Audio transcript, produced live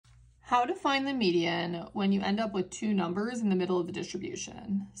How to find the median when you end up with two numbers in the middle of the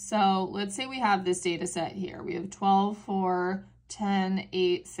distribution. So let's say we have this data set here. We have 12, 4, 10,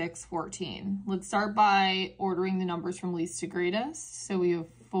 8, 6, 14. Let's start by ordering the numbers from least to greatest. So we have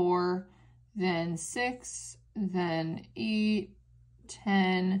 4, then 6, then 8,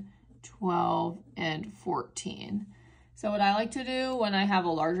 10, 12, and 14. So what I like to do when I have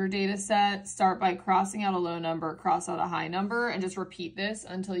a larger data set, start by crossing out a low number, cross out a high number, and just repeat this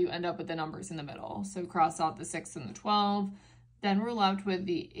until you end up with the numbers in the middle. So cross out the 6 and the 12, then we're left with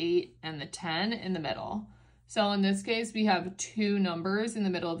the 8 and the 10 in the middle. So in this case, we have two numbers in the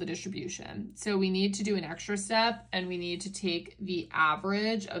middle of the distribution. So we need to do an extra step, and we need to take the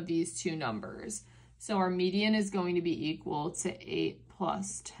average of these two numbers. So our median is going to be equal to 8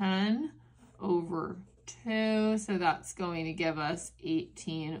 plus 10 over 2, so that's going to give us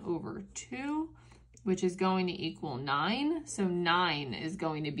 18 over 2, which is going to equal 9. So 9 is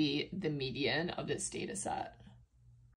going to be the median of this data set.